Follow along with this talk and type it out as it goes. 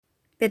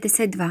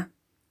52.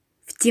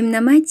 В тім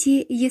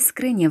наметі є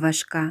скриня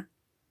важка,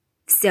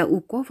 вся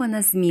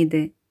укована з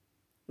міди.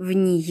 В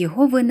ній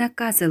Єгови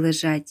накази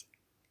лежать,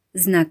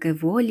 знаки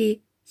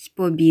волі й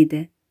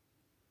побіди.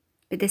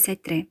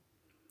 53.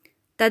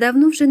 Та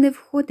давно вже не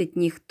входить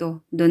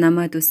ніхто до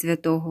намету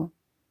святого.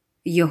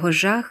 Його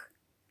жах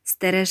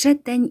стереже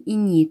день і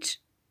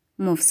ніч,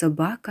 мов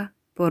собака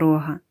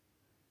порога.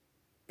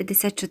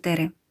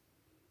 54.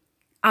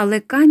 Але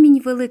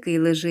камінь великий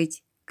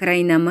лежить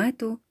край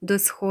намету до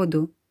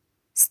сходу.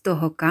 З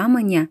того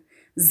каменя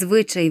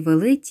звичай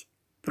велить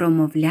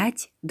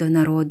промовлять до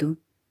народу.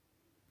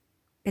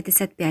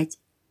 55.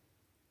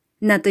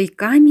 На той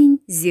камінь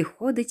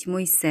зіходить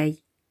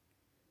Мойсей.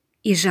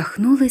 І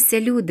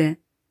жахнулися люди.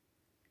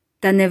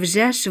 Та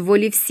невже ж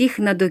волі всіх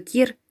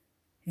надокір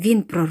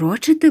він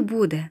пророчити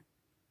буде?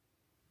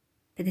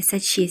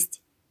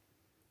 56.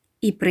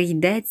 І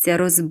прийдеться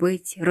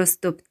розбить,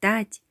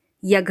 розтоптать,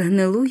 як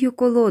гнилую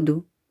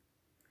колоду.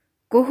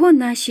 Кого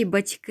наші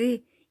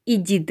батьки і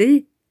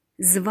діди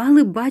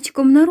звали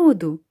батьком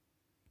народу?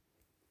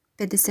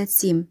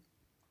 57.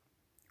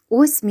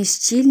 Ось між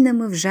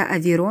чільними вже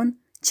Авірон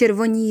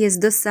червоніє з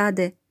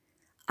досади,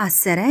 а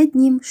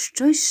середнім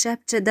щось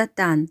шепче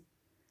Датан,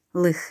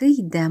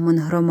 лихий демон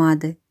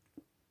громади.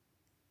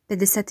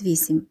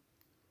 58.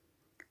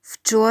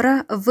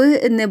 Вчора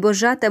ви,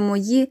 небожата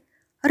мої,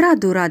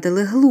 раду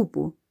радили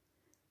глупу.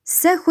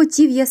 Все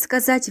хотів я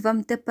сказать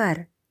вам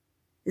тепер,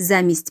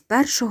 замість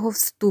першого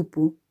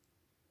вступу.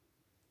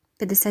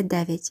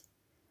 59.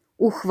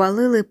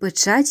 Ухвалили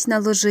печать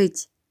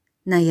наложить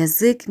на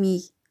язик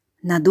мій,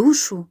 на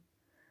душу,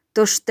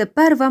 тож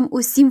тепер вам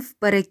усім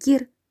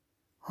вперекір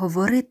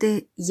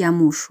говорити я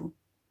мушу.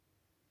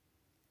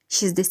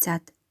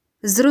 60.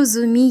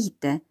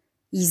 Зрозумійте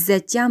й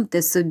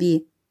затямте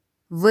собі,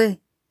 ви,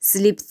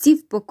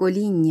 сліпців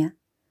покоління,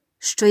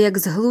 що як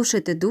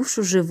зглушите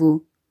душу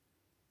живу,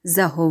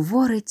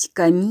 заговорить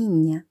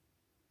каміння.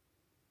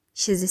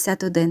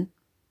 61.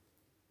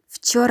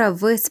 Вчора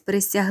ви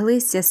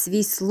сприсяглися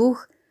свій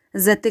слух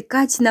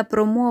затикать на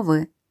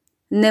промови,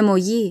 не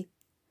мої,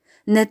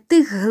 не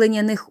тих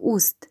глиняних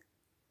уст,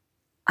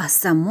 а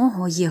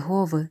самого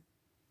Єгови.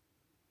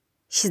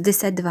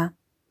 62.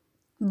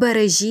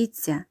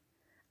 Бережіться,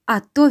 а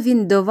то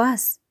він до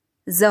вас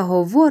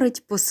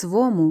заговорить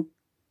по-свому,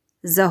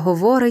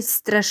 заговорить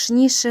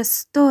страшніше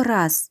 100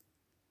 раз,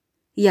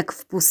 як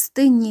в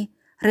пустині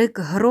рик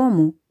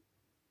грому.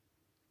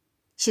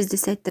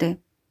 63.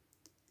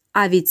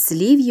 А від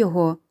слів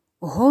його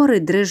гори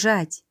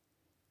дрижать,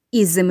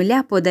 і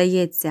земля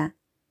подається,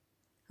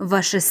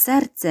 ваше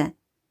серце,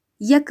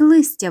 як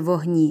листя в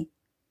огні,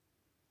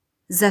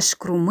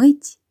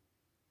 зашкрумить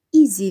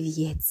і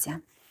зів'ється.